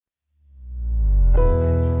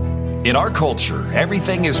In our culture,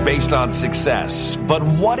 everything is based on success. But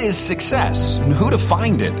what is success? And who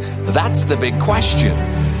defined it? That's the big question.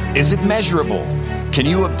 Is it measurable? Can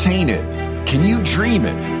you obtain it? Can you dream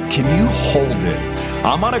it? Can you hold it?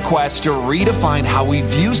 I'm on a quest to redefine how we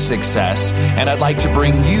view success, and I'd like to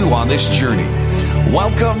bring you on this journey.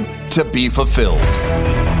 Welcome to Be Fulfilled.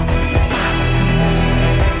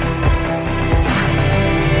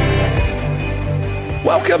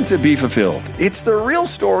 Welcome to Be Fulfilled. It's the real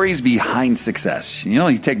stories behind success.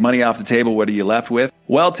 You take money off the table, what are you left with?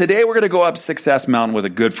 Well, today we're going to go up Success Mountain with a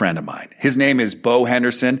good friend of mine. His name is Bo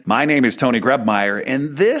Henderson. My name is Tony Grebmeier,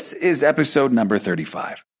 and this is episode number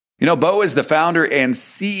 35. Bo is the founder and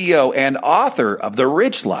CEO and author of The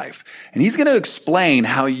Rich Life, and he's going to explain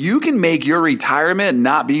how you can make your retirement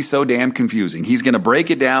not be so damn confusing. He's going to break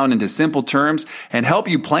it down into simple terms and help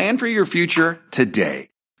you plan for your future today.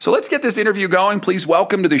 So let's get this interview going. Please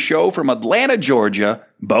welcome to the show from Atlanta, Georgia,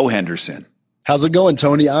 Bo Henderson. How's it going,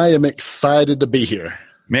 Tony? I am excited to be here.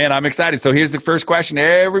 Man, I'm excited. So here's the first question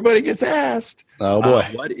everybody gets asked. Oh, boy.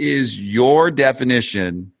 What is your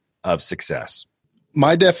definition of success?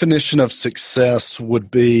 My definition of success would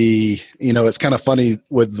be, it's kind of funny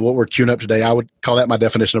with what we're queuing up today. I would call that my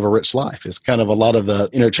definition of a rich life. It's kind of a lot of the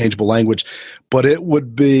interchangeable language, but it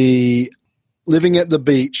would be living at the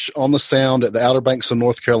beach on the Sound at the Outer Banks of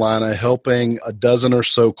North Carolina, helping a dozen or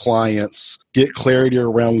so clients get clarity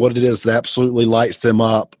around what it is that absolutely lights them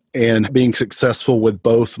up, and being successful with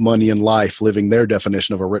both money and life, living their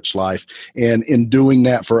definition of a rich life. And in doing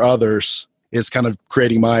that for others, is kind of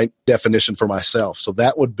creating my definition for myself. So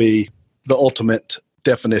that would be the ultimate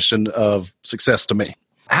definition of success to me.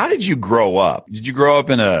 How did you grow up? Did you grow up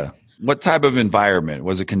in what type of environment?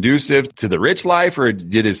 Was it conducive to the rich life, or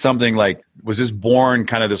was this born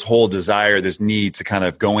kind of this whole desire, this need to kind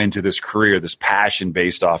of go into this career, this passion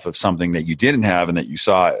based off of something that you didn't have and that you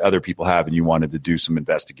saw other people have and you wanted to do some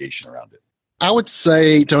investigation around it? I would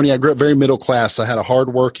say, Tony, I grew up very middle class. I had a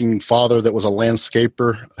hardworking father that was a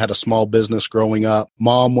landscaper, had a small business growing up.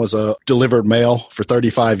 Mom was a delivered mail for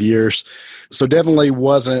 35 years. So definitely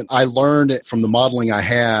I learned it from the modeling I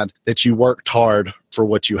had that you worked hard for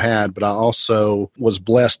what you had, but I also was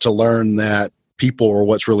blessed to learn that people are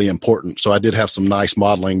what's really important. So I did have some nice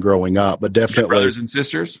modeling growing up, but definitely. Brothers and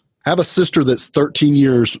sisters? I have a sister that's 13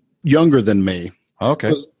 years younger than me.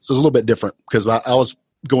 Okay. So it's a little bit different because I was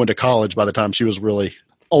going to college by the time she was really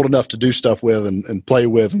old enough to do stuff with and play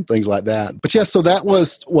with and things like that. But yeah, so that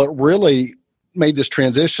was what really made this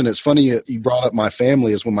transition. It's funny you brought up my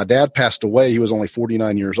family. Is when my dad passed away, he was only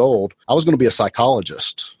 49 years old. I was going to be a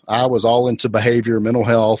psychologist. I was all into behavior, mental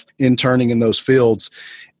health, interning in those fields.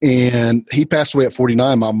 And he passed away at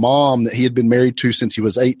 49. My mom, that he had been married to since he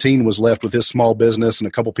was 18, was left with his small business and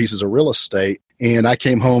a couple pieces of real estate. And I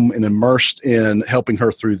came home and immersed in helping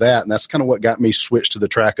her through that. And that's kind of what got me switched to the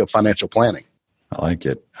track of financial planning. I like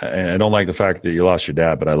it. I don't like the fact that you lost your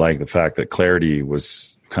dad, but I like the fact that clarity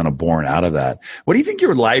was kind of born out of that. What do you think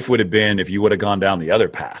your life would have been if you would have gone down the other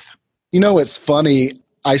path? It's funny.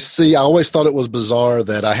 I always thought it was bizarre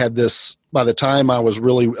that I had this. By the time I was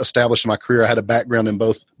really established in my career, I had a background in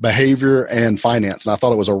both behavior and finance. And I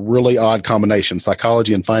thought it was a really odd combination,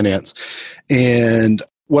 psychology and finance. And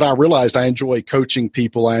what I realized, I enjoy coaching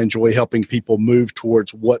people. I enjoy helping people move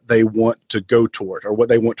towards what they want to go toward or what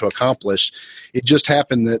they want to accomplish. It just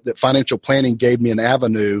happened that financial planning gave me an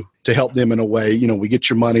avenue to help them in a way. We get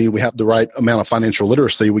your money, we have the right amount of financial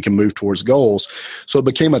literacy, we can move towards goals. So it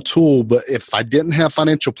became a tool. But if I didn't have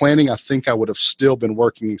financial planning, I think I would have still been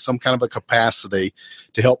working in some kind of a capacity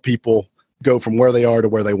to help people go from where they are to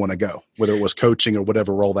where they want to go, whether it was coaching or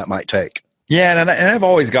whatever role that might take. Yeah, and I've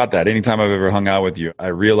always got that. Anytime I've ever hung out with you, I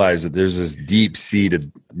realize that there's this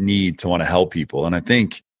deep-seated need to want to help people. And I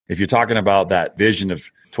think if you're talking about that vision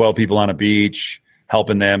of 12 people on a beach,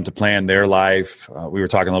 helping them to plan their life, we were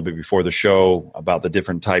talking a little bit before the show about the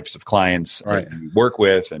different types of clients that you work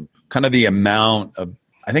with and kind of the amount of,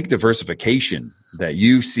 I think, diversification that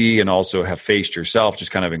you see and also have faced yourself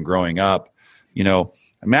just kind of in growing up.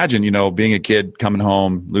 Imagine, being a kid coming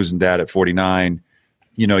home, losing dad at 49.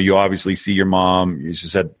 You obviously see your mom. You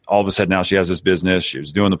said all of a sudden now she has this business. She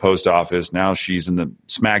was doing the post office. Now she's in the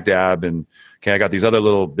smack dab. And okay, I got these other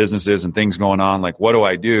little businesses and things going on. Like, what do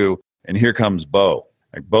I do? And here comes Bo.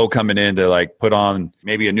 Bo coming in to put on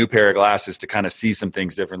maybe a new pair of glasses to kind of see some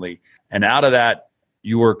things differently. And out of that,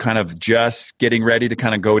 you were kind of just getting ready to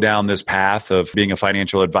kind of go down this path of being a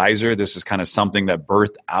financial advisor. This is kind of something that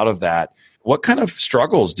birthed out of that. What kind of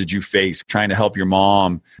struggles did you face trying to help your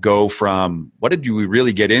mom go from what did we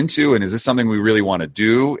really get into? And is this something we really want to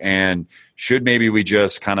do? And should maybe we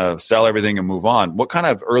just kind of sell everything and move on? What kind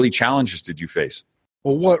of early challenges did you face?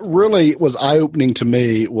 Well, what really was eye-opening to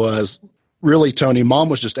me was really, Tony, Mom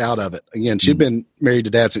was just out of it. Again, she'd been married to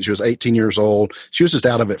Dad since she was 18 years old. She was just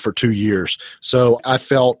out of it for 2 years. So I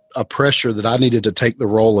felt a pressure that I needed to take the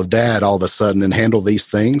role of Dad all of a sudden and handle these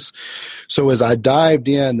things. So as I dived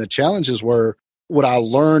in, the challenges were what I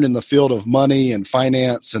learned in the field of money and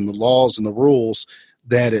finance and the laws and the rules,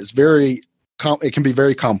 that it can be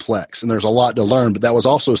very complex and there's a lot to learn, but that was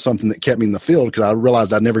also something that kept me in the field because I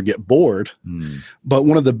realized I'd never get bored. But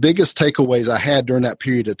one of the biggest takeaways I had during that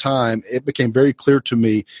period of time, it became very clear to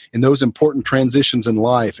me in those important transitions in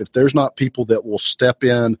life, if there's not people that will step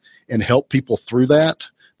in and help people through that,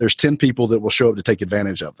 there's 10 people that will show up to take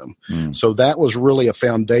advantage of them. So that was really a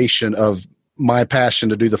foundation of my passion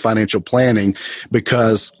to do the financial planning,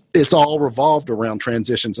 because it's all revolved around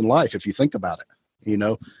transitions in life if you think about it.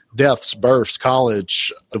 Deaths, births,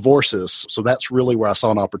 college, divorces. So that's really where I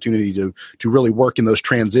saw an opportunity to really work in those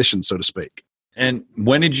transitions, so to speak. And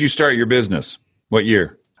when did you start your business? What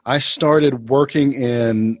year? I started working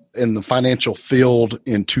in the financial field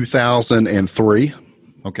in 2003.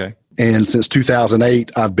 Okay. And since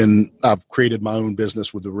 2008, I've created my own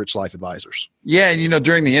business with the Rich Life Advisors. Yeah. And,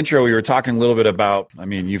 during the intro, we were talking a little bit about,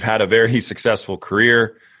 you've had a very successful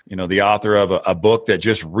career. The author of a book that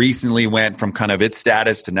just recently went from kind of its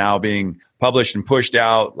status to now being published and pushed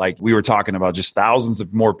out. Like we were talking about, just thousands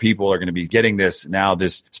of more people are going to be getting this now,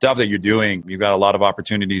 this stuff that you're doing. You've got a lot of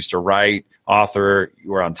opportunities to write, author.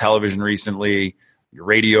 You were on television recently, you're a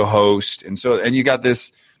radio host. And you got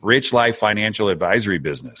this Rich Life financial advisory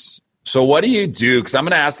business. So what do you do? Because I'm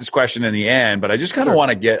going to ask this question in the end, but I just kind of want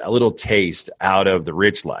to get a little taste out of the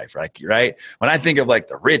rich life, right? When I think of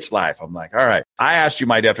the rich life, I'm like, all right, I asked you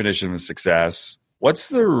my definition of success. What's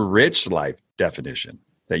the rich life definition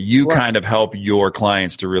that you kind of help your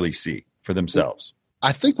clients to really see for themselves?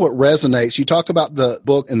 I think what resonates, you talk about the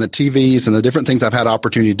book and the TVs and the different things I've had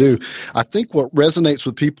opportunity to do. I think what resonates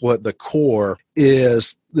with people at the core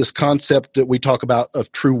is this concept that we talk about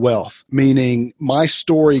of true wealth, meaning my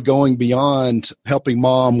story going beyond helping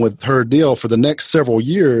Mom with her deal for the next several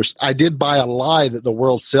years. I did buy a lie that the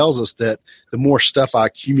world sells us, that the more stuff I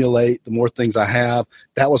accumulate, the more things I have,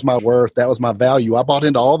 that was my worth, that was my value. I bought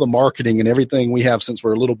into all the marketing and everything we have since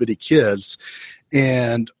we're little bitty kids.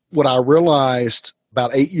 And what I realized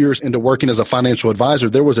about 8 years into working as a financial advisor,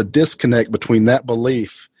 there was a disconnect between that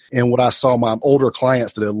belief and what I saw my older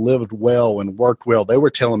clients that had lived well and worked well. They were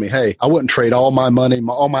telling me, hey, I wouldn't trade all my money,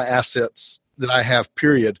 all my assets that I have,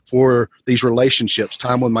 period, for these relationships,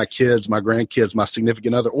 time with my kids, my grandkids, my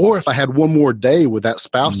significant other. Or if I had one more day with that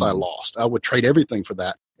spouse I lost, I would trade everything for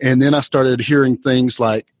that. And then I started hearing things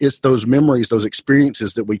like, it's those memories, those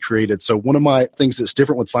experiences that we created. So one of my things that's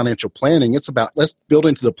different with financial planning, it's about, let's build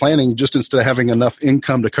into the planning, just instead of having enough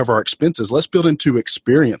income to cover our expenses, let's build into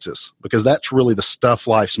experiences, because that's really the stuff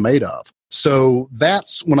life's made of. So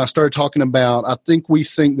that's when I started talking about, I think we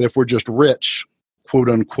think that if we're just rich, quote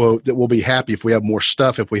unquote, that we'll be happy if we have more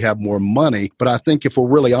stuff, if we have more money. But I think if we're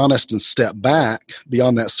really honest and step back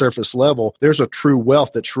beyond that surface level, there's a true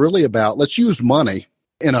wealth that's really about, let's use money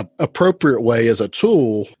in an appropriate way as a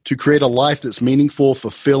tool to create a life that's meaningful,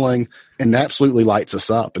 fulfilling, and absolutely lights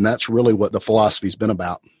us up. And that's really what the philosophy's been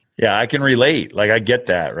about. Yeah, I can relate. I get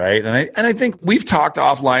that, right? And I think we've talked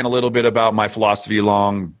offline a little bit about my philosophy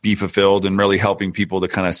along Be Fulfilled and really helping people to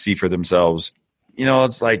kind of see for themselves.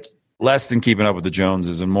 It's less than keeping up with the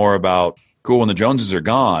Joneses and more about, cool, when the Joneses are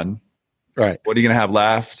gone, right? What are you going to have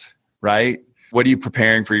left, right? What are you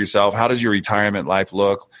preparing for yourself? How does your retirement life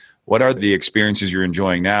look? What are the experiences you're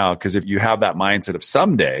enjoying now? Because if you have that mindset of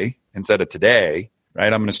someday instead of today,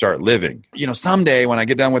 right, I'm going to start living. Someday when I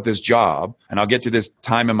get done with this job and I'll get to this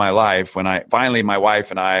time in my life when my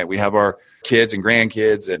wife and I, we have our kids and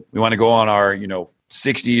grandkids and we want to go on our,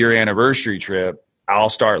 60-year anniversary trip, I'll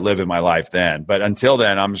start living my life then. But until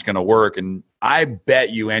then, I'm just going to work. And I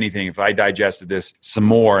bet you anything, if I digested this some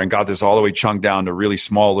more and got this all the way chunked down to really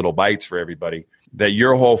small little bites for everybody, that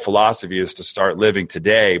your whole philosophy is to start living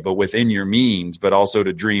today, but within your means, but also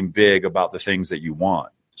to dream big about the things that you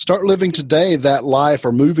want. Start living today that life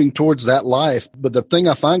or moving towards that life. But the thing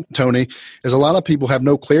I find, Tony, is a lot of people have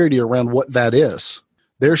no clarity around what that is.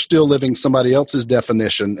 They're still living somebody else's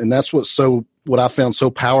definition. And that's what I found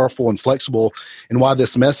so powerful and flexible, and why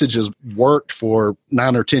this message has worked for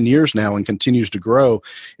 9 or 10 years now and continues to grow,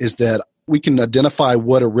 is that we can identify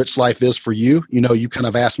what a rich life is for you. You kind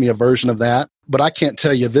of asked me a version of that, but I can't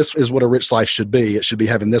tell you this is what a rich life should be. It should be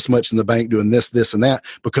having this much in the bank, doing this, this, and that,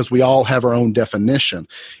 because we all have our own definition.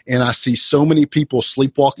 And I see so many people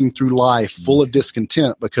sleepwalking through life full of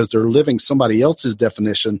discontent because they're living somebody else's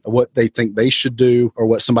definition of what they think they should do or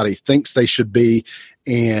what somebody thinks they should be.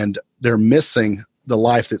 And they're missing the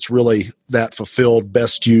life that's really that fulfilled,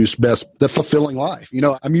 best use, the fulfilling life.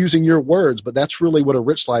 I'm using your words, but that's really what a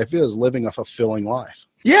rich life is, living a fulfilling life.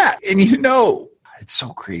 Yeah. And it's so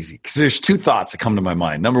crazy because there's two thoughts that come to my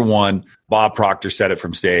mind. Number one, Bob Proctor said it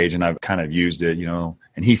from stage and I've kind of used it,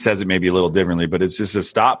 and he says it maybe a little differently, but it's just to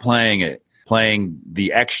stop playing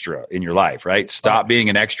the extra in your life, right? Stop being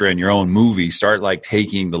an extra in your own movie. Start like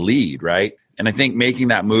taking the lead, right? And I think making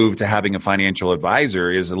that move to having a financial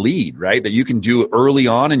advisor is a lead, right? That you can do early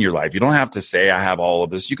on in your life. You don't have to say, I have all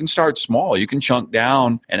of this. You can start small. You can chunk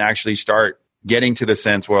down and actually start getting to the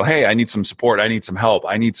sense where, hey, I need some support. I need some help.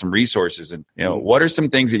 I need some resources. And, what are some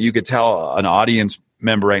things that you could tell an audience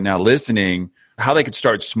member right now listening, how they could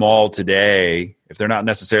start small today if they're not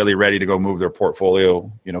necessarily ready to go move their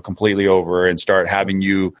portfolio, completely over and start having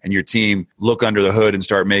you and your team look under the hood and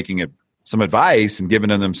start making it some advice and giving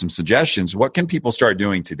them some suggestions. What can people start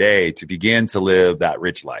doing today to begin to live that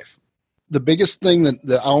rich life? The biggest thing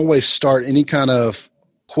that I always start any kind of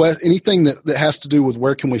anything that has to do with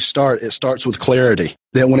where can we start, it starts with clarity.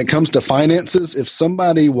 That when it comes to finances, if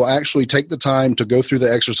somebody will actually take the time to go through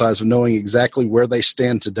the exercise of knowing exactly where they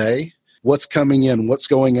stand today, what's coming in, what's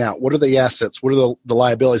going out, what are the assets, what are the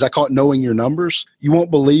liabilities? I call it knowing your numbers. You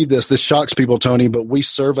won't believe this. This shocks people, Tony, but we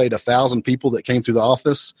surveyed 1,000 people that came through the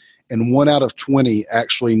office, and 1 out of 20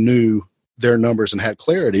 actually knew their numbers and had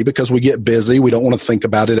clarity because we get busy. We don't want to think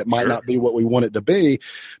about it. It might not be what we want it to be.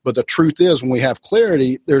 But the truth is, when we have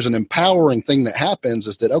clarity, there's an empowering thing that happens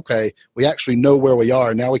is that, okay, we actually know where we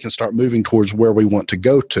are. Now we can start moving towards where we want to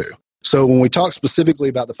go to. So when we talk specifically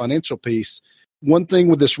about the financial piece, one thing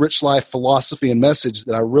with this rich life philosophy and message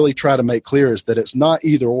that I really try to make clear is that it's not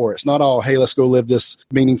either or. It's not all, hey, let's go live this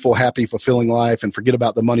meaningful, happy, fulfilling life and forget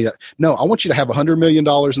about the money. No, I want you to have $100 million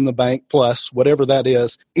in the bank plus whatever that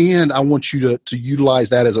is. And I want you to utilize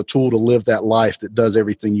that as a tool to live that life that does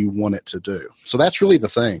everything you want it to do. So that's really the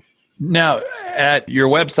thing. Now, at your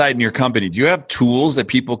website and your company, do you have tools that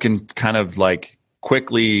people can kind of like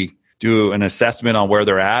quickly do an assessment on where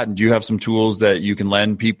they're at? And do you have some tools that you can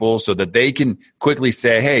lend people so that they can quickly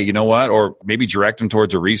say, hey, you know what? Or maybe direct them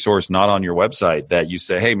towards a resource not on your website that you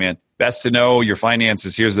say, hey, man, best to know your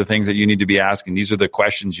finances. Here's the things that you need to be asking. These are the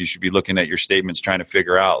questions you should be looking at your statements, trying to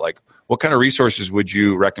figure out. Like, what kind of resources would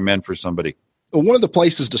you recommend for somebody? One of the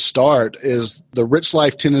places to start is the Rich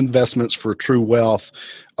Life 10 Investments for True Wealth.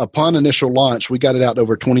 Upon initial launch, we got it out to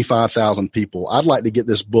over 25,000 people. I'd like to get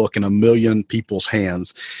this book in 1 million people's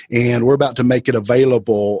hands. And we're about to make it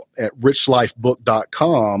available at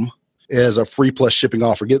richlifebook.com as a free plus shipping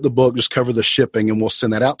offer. Get the book, just cover the shipping, and we'll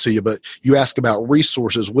send that out to you. But you ask about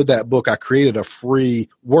resources. With that book, I created a free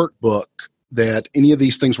workbook that any of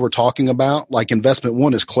these things we're talking about, like investment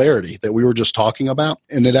one is clarity that we were just talking about.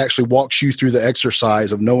 And it actually walks you through the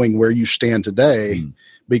exercise of knowing where you stand today.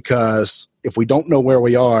 Because if we don't know where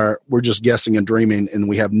we are, we're just guessing and dreaming, and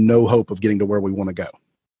we have no hope of getting to where we want to go.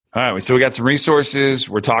 All right. So we got some resources.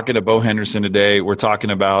 We're talking to Bo Henderson today. We're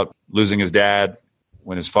talking about losing his dad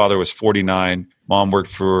when his father was 49. Mom worked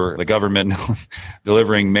for the government,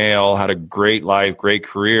 delivering mail, had a great life, great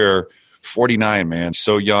career. 49, man,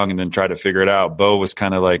 so young, and then try to figure it out. Bo was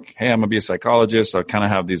kind of like, hey, I'm going to be a psychologist. I kind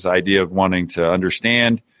of have this idea of wanting to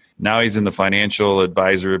understand. Now he's in the financial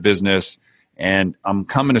advisor business, and I'm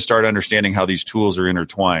coming to start understanding how these tools are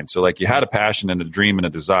intertwined. So like you had a passion and a dream and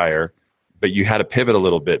a desire, but you had to pivot a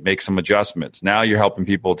little bit, make some adjustments. Now you're helping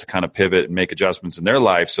people to kind of pivot and make adjustments in their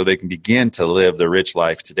life so they can begin to live the rich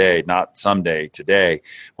life today, not someday, today.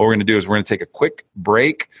 What we're going to do is we're going to take a quick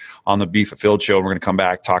break on the Be Fulfilled Show. We're going to come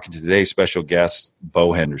back talking to today's special guest,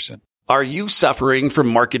 Bo Henderson. Are you suffering from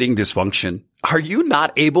marketing dysfunction? Are you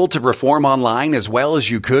not able to perform online as well as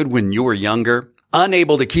you could when you were younger?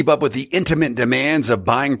 Unable to keep up with the intimate demands of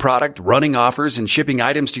buying product, running offers, and shipping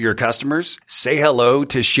items to your customers? Say hello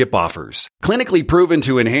to ShipOffers. Clinically proven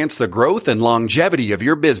to enhance the growth and longevity of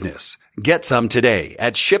your business. Get some today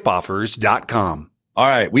at shipoffers.com. All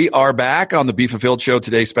right. We are back on the Be Fulfilled Show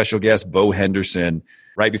today. Special guest, Bo Henderson.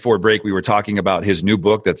 Right before break, we were talking about his new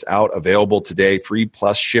book that's out, available today, free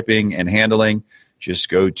plus shipping and handling. Just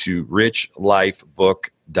go to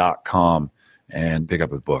richlifebook.com and pick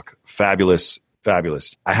up a book. Fabulous.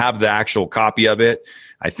 I have the actual copy of it.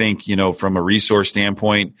 I think, from a resource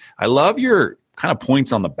standpoint, I love your kind of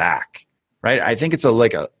points on the back, right? I think it's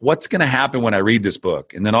what's going to happen when I read this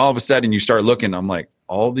book? And then all of a sudden you start looking, I'm like,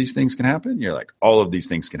 all of these things can happen? You're like, all of these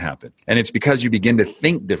things can happen. And it's because you begin to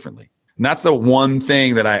think differently. And that's the one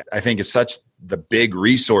thing that I think is such the big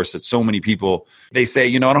resource that so many people, they say,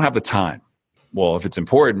 I don't have the time. Well, if it's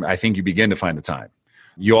important, I think you begin to find the time.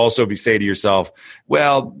 You also say to yourself,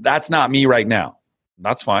 well, that's not me right now.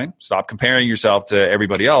 That's fine. Stop comparing yourself to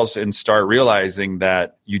everybody else and start realizing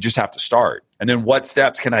that you just have to start. And then what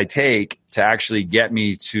steps can I take to actually get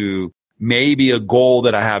me to maybe a goal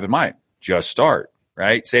that I have in mind? Just start,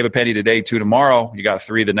 right? Save a penny today, 2 tomorrow. You got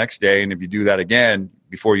 3 the next day. And if you do that again,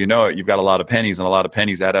 before you know it, you've got a lot of pennies, and a lot of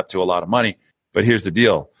pennies add up to a lot of money. But here's the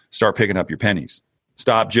deal. Start picking up your pennies.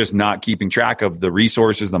 Stop just not keeping track of the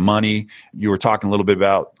resources, the money. You were talking a little bit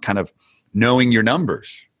about kind of knowing your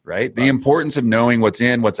numbers, right? The importance of knowing what's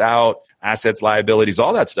in, what's out, assets, liabilities,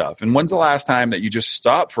 all that stuff. And when's the last time that you just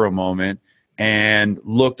stopped for a moment and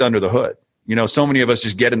looked under the hood? You know, so many of us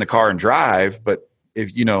just get in the car and drive, but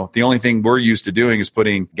if, you know, the only thing we're used to doing is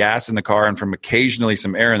putting gas in the car and from occasionally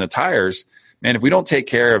some air in the tires, man, if we don't take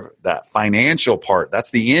care of that financial part,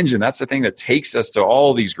 that's the engine. That's the thing that takes us to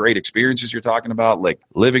all these great experiences you're talking about, like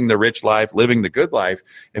living the rich life, living the good life.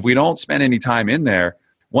 If we don't spend any time in there,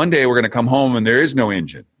 one day we're going to come home and there is no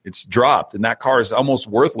engine. It's dropped and that car is almost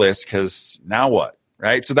worthless because now what,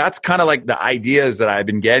 right? So that's kind of like the ideas that I've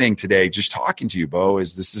been getting today, just talking to you, Bo,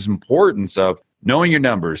 is this importance of knowing your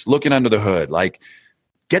numbers, looking under the hood. Like,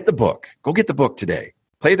 get the book. Go get the book today.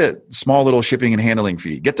 Pay the small little shipping and handling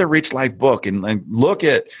fee. Get the Rich Life book and look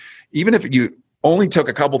at, even if you only took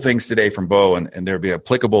a couple things today from Bo and they'll be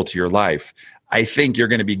applicable to your life, I think you're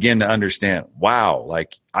going to begin to understand, wow,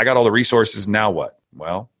 like I got all the resources. Now what?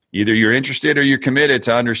 Well, either you're interested or you're committed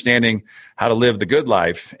to understanding how to live the good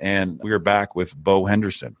life. And we're back with Bo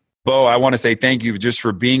Henderson. Bo, I want to say thank you just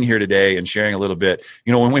for being here today and sharing a little bit.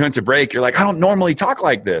 You know, when we went to break, you're like, I don't normally talk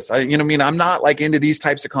like this. I'm not like into these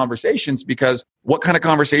types of conversations, because what kind of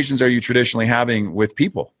conversations are you traditionally having with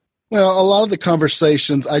people? Well, a lot of the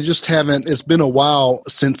conversations, I just haven't, it's been a while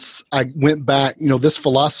since I went back. You know, this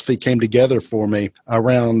philosophy came together for me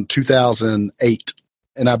around 2008.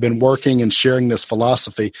 And I've been working and sharing this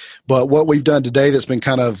philosophy. But what we've done today that's been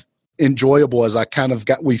kind of enjoyable is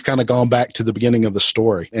we've kind of gone back to the beginning of the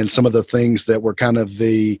story and some of the things that were kind of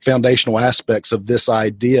the foundational aspects of this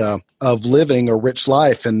idea of living a rich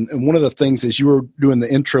life. And one of the things, as you were doing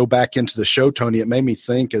the intro back into the show, Tony, it made me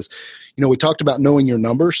think is, you know, we talked about knowing your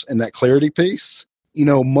numbers and that clarity piece. You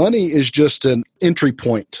know, money is just an entry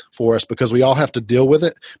point for us because we all have to deal with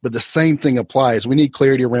it. But the same thing applies. We need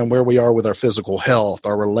clarity around where we are with our physical health,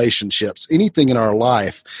 our relationships, anything in our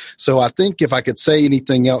life. So I think if I could say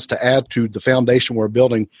anything else to add to the foundation we're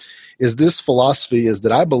building, is this philosophy is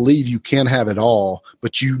that I believe you can have it all,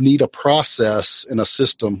 but you need a process and a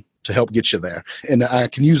system to help get you there. And I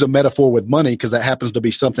can use a metaphor with money because that happens to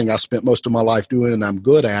be something I spent most of my life doing and I'm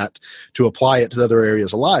good at, to apply it to other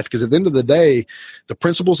areas of life. Because at the end of the day, the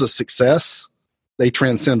principles of success, they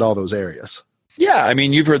transcend all those areas. Yeah. I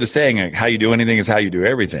mean, you've heard the saying, like, how you do anything is how you do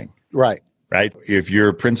everything. Right. Right. If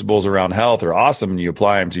your principles around health are awesome and you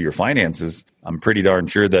apply them to your finances, I'm pretty darn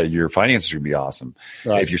sure that your finances will be awesome.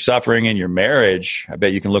 Right. If you're suffering in your marriage, I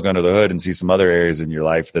bet you can look under the hood and see some other areas in your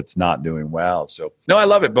life that's not doing well. So, no, I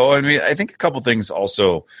love it, Bo. I mean, I think a couple things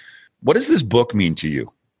also. What does this book mean to you?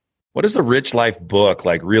 What does the Rich Life book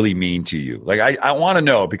like really mean to you? Like, I want to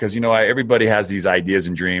know, because, you know, everybody has these ideas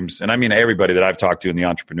and dreams. And I mean, everybody that I've talked to in the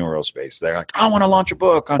entrepreneurial space, they're like, I want to launch a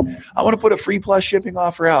book. I want to put a free plus shipping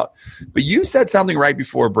offer out. But you said something right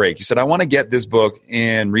before break. You said, I want to get this book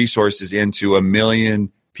and resources into 1 million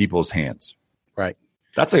people's hands. Right.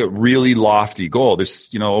 That's a really lofty goal. There's,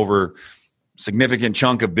 you know, over significant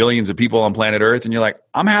chunk of billions of people on planet Earth. And you're like,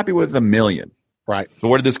 I'm happy with 1 million. Right. So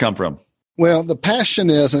where did this come from? Well, the passion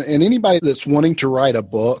is, and anybody that's wanting to write a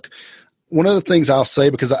book, one of the things I'll say,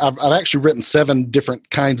 because I've actually written 7 different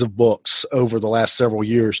kinds of books over the last several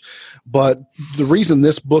years, but the reason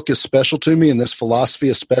this book is special to me and this philosophy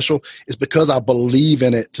is special is because I believe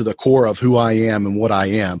in it to the core of who I am and what I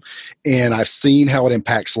am. And I've seen how it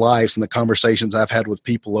impacts lives and the conversations I've had with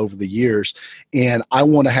people over the years. And I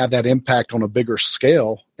want to have that impact on a bigger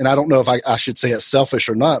scale. And I don't know if I should say it's selfish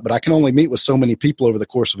or not, but I can only meet with so many people over the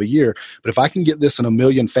course of a year. But if I can get this in 1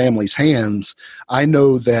 million families' hands, I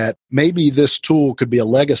know that maybe this tool could be a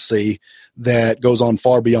legacy that goes on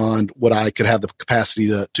far beyond what I could have the capacity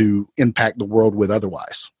to impact the world with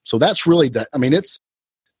otherwise. So that's really that. I mean,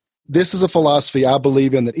 this is a philosophy I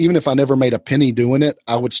believe in, that even if I never made a penny doing it,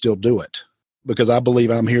 I would still do it because I believe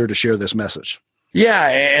I'm here to share this message. Yeah.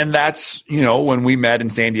 And that's, you know, when we met in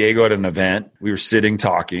San Diego at an event, we were sitting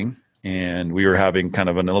talking and we were having kind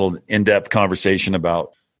of a little in-depth conversation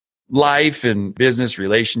about life and business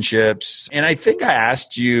relationships. And I think I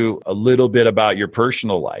asked you a little bit about your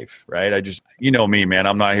personal life, right? I just, you know me, man,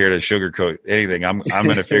 I'm not here to sugarcoat anything. I'm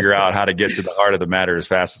going to figure out how to get to the heart of the matter as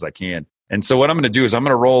fast as I can. And so what I'm going to do is I'm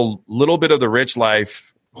going to roll a little bit of the Rich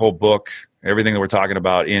Life whole book, everything that we're talking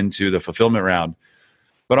about, into the fulfillment round.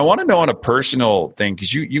 But I want to know on a personal thing,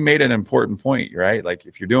 because you made an important point, right? Like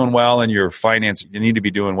if you're doing well in your finance, you need to be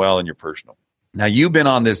doing well in your personal. Now you've been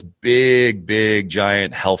on this big,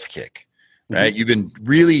 giant health kick, right? Mm-hmm. You've been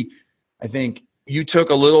really, I think you took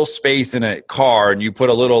a little space in a car and you put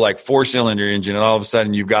a little like 4-cylinder engine, and all of a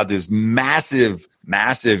sudden you've got this massive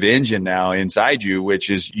engine now inside you, which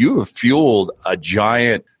is you have fueled a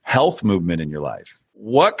giant health movement in your life.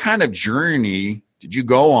 What kind of journey did you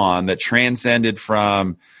go on that transcended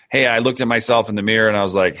from, hey, I looked at myself in the mirror and I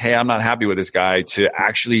was like, hey, I'm not happy with this guy, to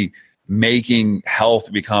actually making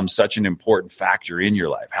health become such an important factor in your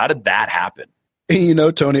life? How did that happen? You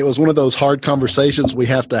know, Tony, it was one of those hard conversations we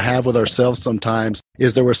have to have with ourselves sometimes.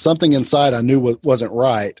 Is there was something inside I knew wasn't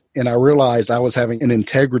right, and I realized I was having an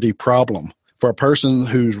integrity problem. For a person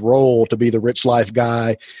whose role to be the rich life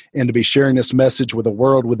guy and to be sharing this message with the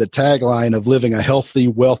world with the tagline of living a healthy,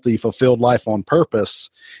 wealthy, fulfilled life on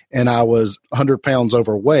purpose, and I was 100 pounds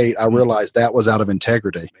overweight, I realized that was out of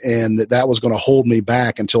integrity, and that was going to hold me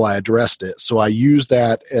back until I addressed it. So I used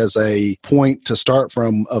that as a point to start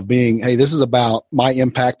from, of being, hey, this is about my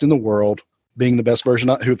impact in the world, being the best version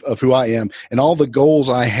of who I am, and all the goals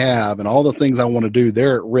I have and all the things I want to do,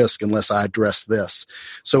 they're at risk unless I address this.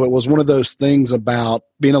 So it was one of those things about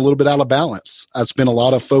being a little bit out of balance. I'd spent a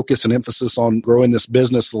lot of focus and emphasis on growing this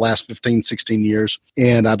business the last 15, 16 years,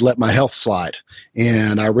 and I'd let my health slide.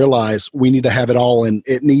 And I realized we need to have it all, and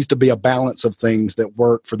it needs to be a balance of things that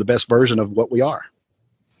work for the best version of what we are.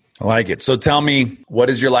 I like it. So tell me, what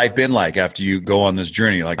has your life been like after you go on this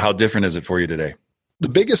journey? Like, how different is it for you today? The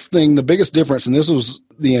biggest difference, and this was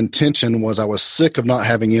the intention, was I was sick of not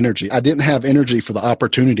having energy. I didn't have energy for the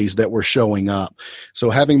opportunities that were showing up. So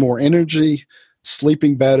having more energy,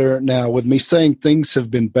 sleeping better. Now, with me saying things have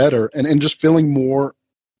been better and just feeling more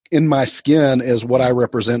in my skin is what I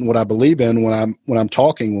represent and what I believe in when I'm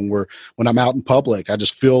talking, when I'm out in public. I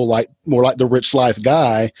just feel like more like the rich life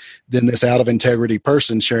guy than this out of integrity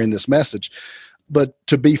person sharing this message. But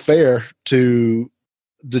to be fair,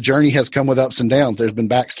 the journey has come with ups and downs. There's been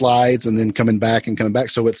backslides and then coming back and coming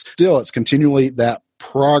back. So it's continually that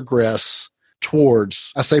progress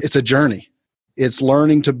towards, I say it's a journey. It's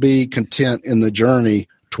learning to be content in the journey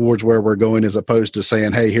towards where we're going, as opposed to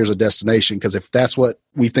saying, hey, here's a destination. Because if that's what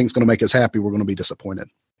we think is going to make us happy, we're going to be disappointed.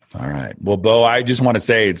 All right. Well, Bo, I just want to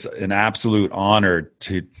say it's an absolute honor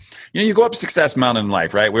to, you go up Success Mountain in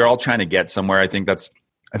life, right? We're all trying to get somewhere. I think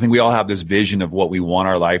we all have this vision of what we want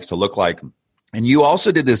our life to look like. And you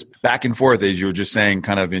also did this back and forth, as you were just saying,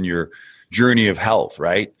 kind of in your journey of health,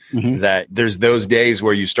 right? Mm-hmm. That there's those days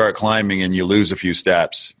where you start climbing and you lose a few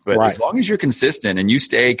steps. But right, as long as you're consistent and you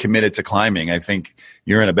stay committed to climbing, I think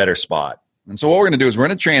you're in a better spot. And so what we're going to do is we're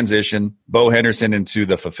going to transition Bo Henderson into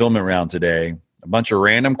the fulfillment round today. A bunch of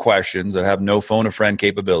random questions that have no phone a friend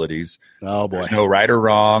capabilities. Oh, boy. There's no right or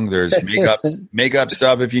wrong. There's makeup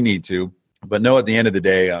stuff if you need to. But no, at the end of the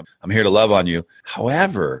day, I'm here to love on you.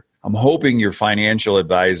 However, I'm hoping your financial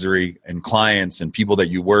advisory and clients and people that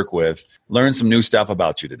you work with learn some new stuff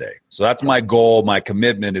about you today. So that's my goal. My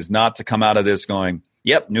commitment is not to come out of this going,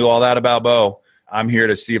 yep, knew all that about Bo. I'm here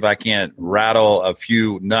to see if I can't rattle a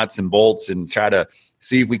few nuts and bolts and try to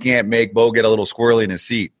see if we can't make Bo get a little squirrely in his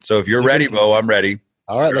seat. So if you're ready, Bo, I'm ready.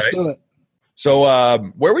 All right, let's do it. So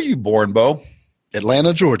where were you born, Bo?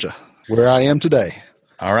 Atlanta, Georgia, where I am today.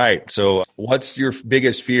 All right. So what's your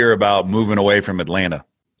biggest fear about moving away from Atlanta?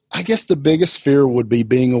 I guess the biggest fear would be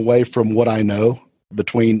being away from what I know,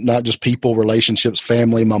 between not just people, relationships,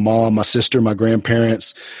 family, my mom, my sister, my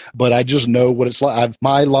grandparents, but I just know what it's like.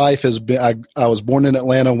 My life has been, I was born in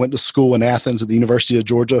Atlanta, went to school in Athens at the University of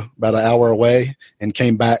Georgia, about an hour away, and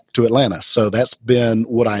came back to Atlanta. So that's been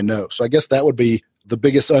what I know. So I guess that would be the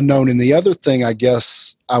biggest unknown. And the other thing I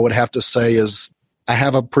guess I would have to say is I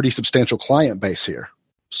have a pretty substantial client base here.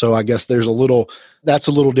 So I guess that's a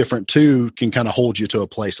little different too, can kind of hold you to a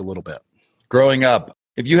place a little bit. Growing up,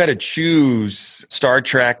 if you had to choose Star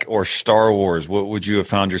Trek or Star Wars, what would you have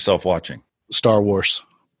found yourself watching? Star Wars,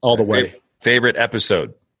 all the way. Favorite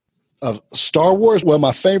episode? Of Star Wars? Well,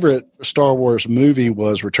 my favorite Star Wars movie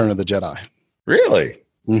was Return of the Jedi. Really?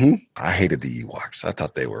 Mm-hmm. I hated the Ewoks. I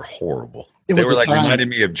thought they were horrible. They were reminded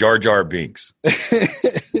me of Jar Jar Binks.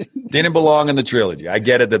 Didn't belong in the trilogy. I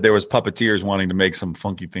get it that there was puppeteers wanting to make some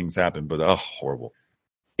funky things happen, but horrible.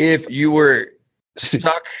 If you were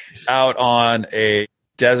stuck out on a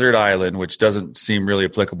desert island, which doesn't seem really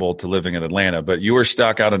applicable to living in Atlanta, but you were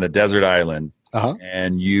stuck out on a desert island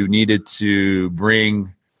and you needed to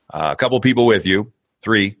bring a couple people with you,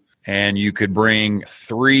 3, and you could bring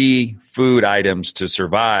 3 food items to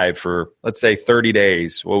survive for, let's say, 30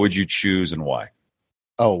 days, what would you choose and why?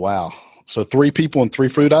 Oh, wow. So 3 people and 3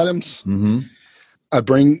 food items? Mm-hmm. I'd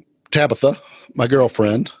bring Tabitha, my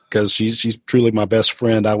girlfriend, because she's truly my best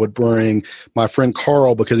friend. I would bring my friend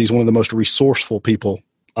Carl because he's one of the most resourceful people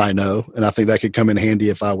I know, and I think that could come in handy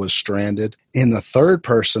if I was stranded. And the third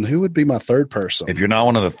person, who would be my third person? If you're not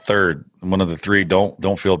one of the three,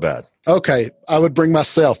 don't feel bad. Okay, I would bring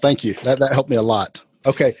myself. Thank you. That helped me a lot.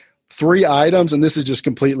 Okay, 3 items, and this is just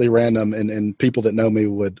completely random, and people that know me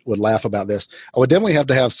would laugh about this. I would definitely have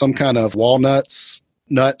to have some kind of walnuts,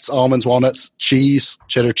 nuts, almonds, walnuts, cheese,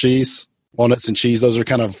 cheddar cheese. Walnuts and cheese, those are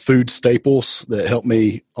kind of food staples that help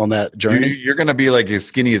me on that journey. You're going to be like as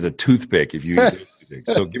skinny as a toothpick if you eat a toothpick.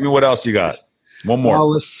 So give me what else you got. One more.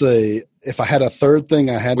 Well, let's see. If I had a third thing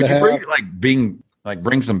I had Would to you have.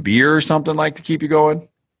 bring some beer or something like to keep you going?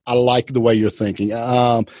 I like the way you're thinking.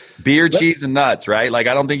 Beer, cheese, and nuts, right? Like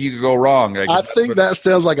I don't think you could go wrong. Like, I think that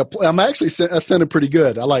sounds like that sounded pretty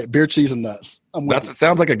good. I like beer, cheese, and nuts. It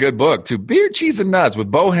sounds like a good book too. Beer, cheese, and nuts with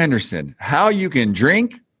Bo Henderson. How you can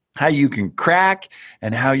drink, how you can crack,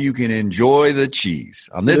 and how you can enjoy the cheese.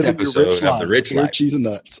 On this episode of The Rich Beer, Life. cheese, and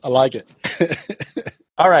nuts. I like it.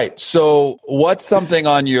 All right. So what's something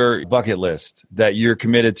on your bucket list that you're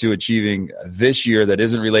committed to achieving this year that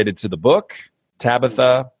isn't related to the book,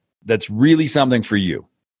 Tabitha, that's really something for you,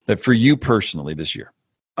 that for you personally this year?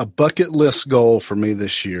 A bucket list goal for me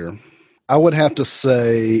this year, I would have to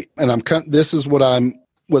say, and this is what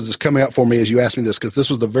was coming up for me as you asked me this, because this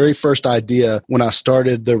was the very first idea when I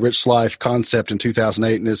started the Rich Life concept in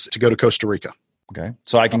 2008, and is to go to Costa Rica. Okay.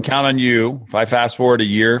 So I can count on you. If I fast forward a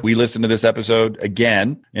year, we listen to this episode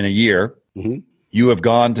again in a year, You have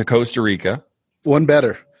gone to Costa Rica. One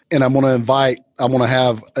better. And I'm going to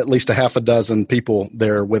have at least a half a dozen people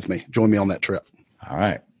there with me, join me on that trip. All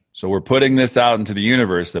right. So we're putting this out into the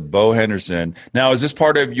universe that Bo Henderson. Now, is this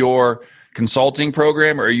part of your consulting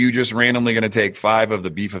program, or are you just randomly going to take 5 of the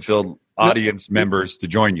Be Fulfilled audience members to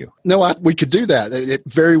join you? No, we could do that. It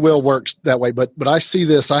very well works that way. But I see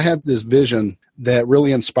this. I have this vision that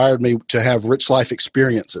really inspired me to have Rich Life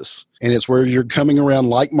experiences. And it's where you're coming around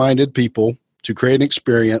like-minded people to create an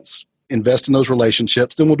experience, invest in those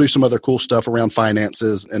relationships. Then we'll do some other cool stuff around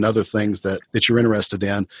finances and other things that you're interested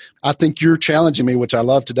in. I think you're challenging me, which I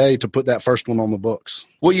love today, to put that first one on the books.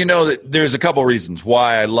 Well, you know, there's a couple reasons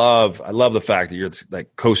why I love the fact that you're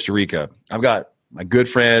like Costa Rica. I've got my good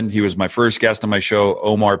friend. He was my first guest on my show,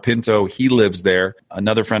 Omar Pinto. He lives there.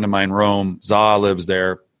 Another friend of mine, Rome Zah, lives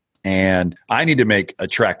there. And I need to make a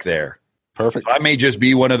trek there. Perfect. So I may just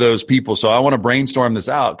be one of those people. So I want to brainstorm this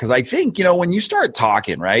out because I think, when you start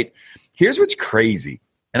talking, right, here's what's crazy.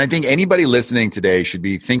 And I think anybody listening today should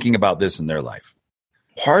be thinking about this in their life.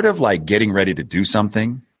 Part of like getting ready to do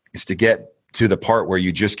something is to get to the part where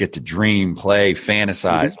you just get to dream, play,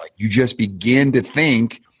 fantasize. Like you just begin to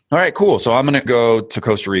think, all right, cool. So I'm going to go to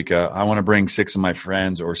Costa Rica. I want to bring 6 of my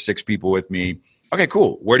friends or 6 people with me. Okay,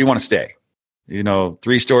 cool. Where do you want to stay?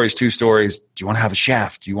 3 stories, 2 stories. Do you want to have a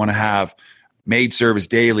chef? Do you want to have maid service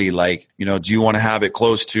daily? Like, do you want to have it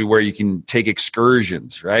close to where you can take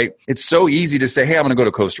excursions, right? It's so easy to say, hey, I'm going to go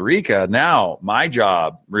to Costa Rica. Now, my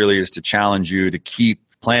job really is to challenge you to keep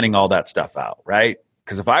planning all that stuff out, right?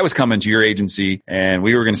 Because if I was coming to your agency and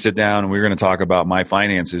we were going to sit down and we were going to talk about my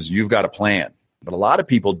finances, you've got a plan. But a lot of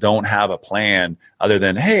people don't have a plan other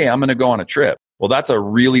than, hey, I'm going to go on a trip. Well, that's a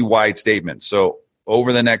really wide statement. So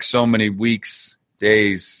over the next so many weeks,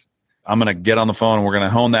 days, I'm going to get on the phone and we're going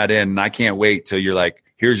to hone that in. And I can't wait till you're like,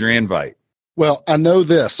 here's your invite. Well, I know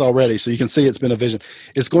this already, so you can see it's been a vision.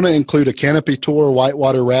 It's going to include a canopy tour,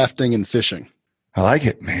 whitewater rafting, and fishing. I like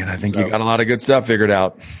it, man. I think you got a lot of good stuff figured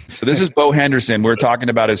out. So this is Bo Henderson. We're talking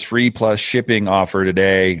about his free plus shipping offer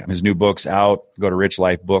today. His new book's out. Go to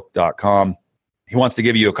richlifebook.com. He wants to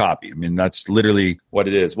give you a copy. I mean, that's literally what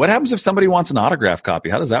it is. What happens if somebody wants an autographed copy?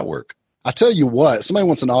 How does that work? I tell you what, somebody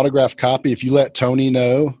wants an autographed copy. If you let Tony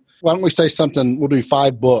know, why don't we say something? We'll do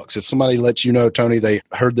 5 books. If somebody lets you know, Tony, they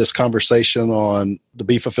heard this conversation on the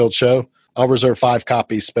Be Fulfilled show, I'll reserve 5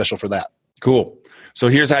 copies special for that. Cool. So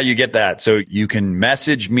here's how you get that. So you can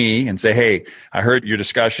message me and say, hey, I heard your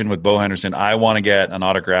discussion with Bo Henderson. I want to get an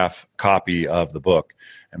autographed copy of the book.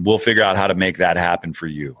 And we'll figure out how to make that happen for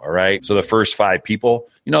you. All right. So the first 5 people,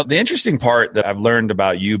 the interesting part that I've learned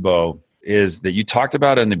about you, Bo, is that you talked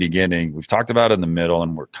about it in the beginning. We've talked about it in the middle,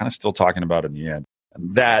 and we're kind of still talking about it in the end.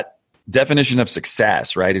 That definition of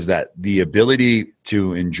success, right, is that the ability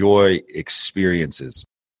to enjoy experiences.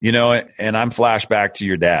 And I'm flashback to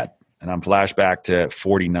your dad, and I'm flashback to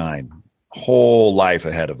 49, whole life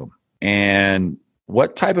ahead of him. And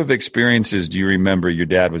what type of experiences do you remember your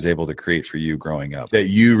dad was able to create for you growing up that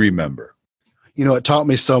you remember? It taught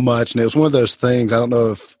me so much. And it was one of those things, I don't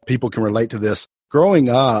know if people can relate to this. Growing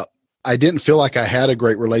up, I didn't feel like I had a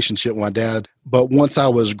great relationship with my dad. But once I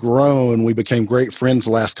was grown, we became great friends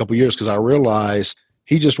the last couple of years because I realized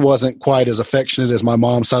he just wasn't quite as affectionate as my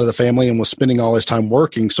mom's side of the family and was spending all his time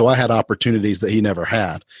working. So I had opportunities that he never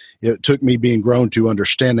had. It took me being grown to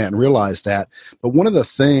understand that and realize that. But one of the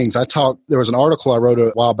things there was an article I wrote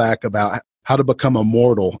a while back about how to become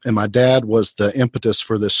immortal. And my dad was the impetus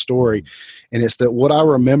for this story. And it's that what I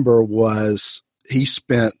remember was he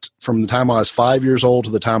spent, from the time I was 5 years old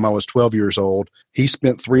to the time I was 12 years old, he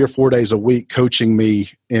spent 3 or 4 days a week coaching me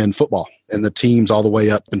in football and the teams all the way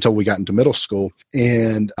up until we got into middle school.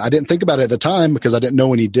 And I didn't think about it at the time because I didn't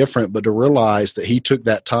know any different, but to realize that he took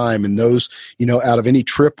that time and those, out of any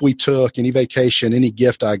trip we took, any vacation, any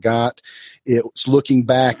gift I got, it's looking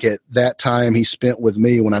back at that time he spent with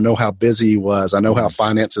me when I know how busy he was. I know how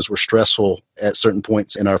finances were stressful at certain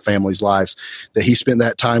points in our family's lives, that he spent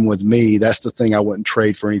that time with me. That's the thing I wouldn't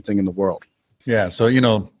trade for anything in the world. Yeah. So,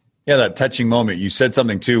 that touching moment, you said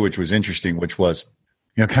something too, which was interesting, which was,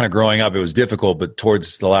 kind of growing up, it was difficult, but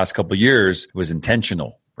towards the last couple of years, it was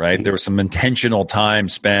intentional, right? Mm-hmm. There was some intentional time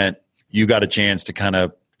spent. You got a chance to kind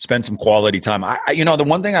of spend some quality time. The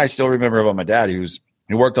one thing I still remember about my dad, he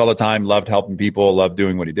worked all the time, loved helping people, loved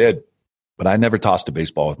doing what he did. But I never tossed a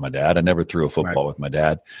baseball with my dad. I never threw a football with my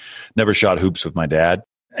dad, never shot hoops with my dad.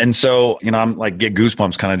 And so, I'm like, get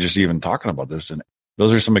goosebumps kind of just even talking about this. And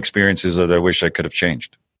those are some experiences that I wish I could have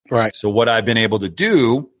changed. Right. So what I've been able to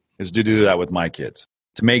do is to do that with my kids,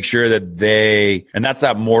 to make sure that and that's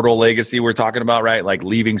that mortal legacy we're talking about, right? Like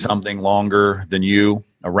leaving something longer than you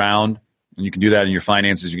around. And you can do that in your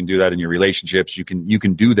finances. You can do that in your relationships. You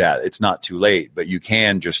can do that. It's not too late, but you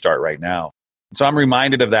can just start right now. So I'm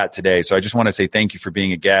reminded of that today. So I just want to say thank you for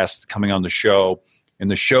being a guest, coming on the show. In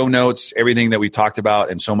the show notes, everything that we talked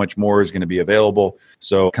about and so much more is going to be available.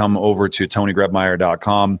 So come over to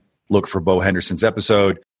TonyGrebmeier.com, look for Bo Henderson's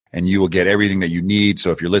episode, and you will get everything that you need.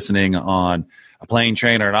 So if you're listening on a plane,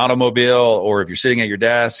 train, or an automobile, or if you're sitting at your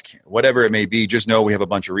desk, whatever it may be, just know we have a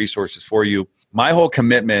bunch of resources for you. My whole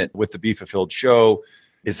commitment with the Be Fulfilled show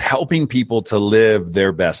is helping people to live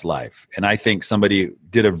their best life. And I think somebody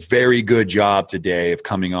did a very good job today of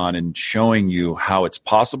coming on and showing you how it's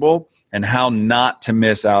possible and how not to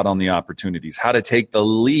miss out on the opportunities, how to take the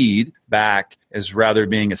lead back as rather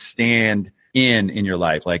being a stand in your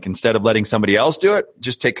life. Like instead of letting somebody else do it,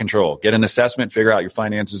 just take control. Get an assessment, figure out your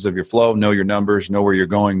finances of your flow, know your numbers, know where you're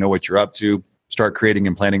going, know what you're up to. Start creating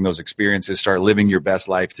and planning those experiences. Start living your best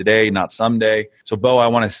life today, not someday. So, Bo, I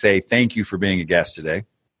want to say thank you for being a guest today.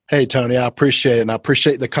 Hey, Tony, I appreciate it. And I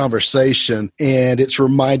appreciate the conversation. And it's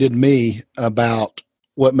reminded me about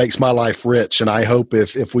what makes my life rich. And I hope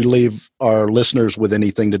if we leave our listeners with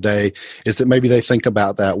anything today, is that maybe they think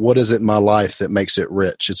about that. What is it in my life that makes it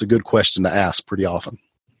rich? It's a good question to ask pretty often.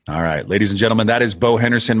 All right, ladies and gentlemen, that is Bo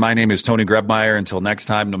Henderson. My name is Tony Grebmeier. Until next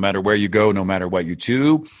time, no matter where you go, no matter what you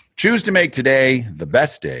do, choose to make today the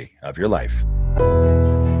best day of your life.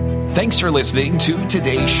 Thanks for listening to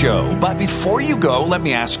today's show. But before you go, let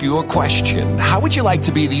me ask you a question. How would you like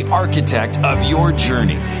to be the architect of your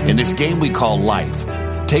journey in this game we call life?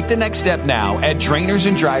 Take the next step now at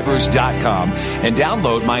trainersandrivers.com and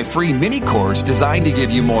download my free mini course designed to give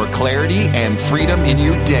you more clarity and freedom in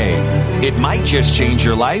your day. It might just change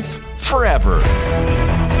your life forever.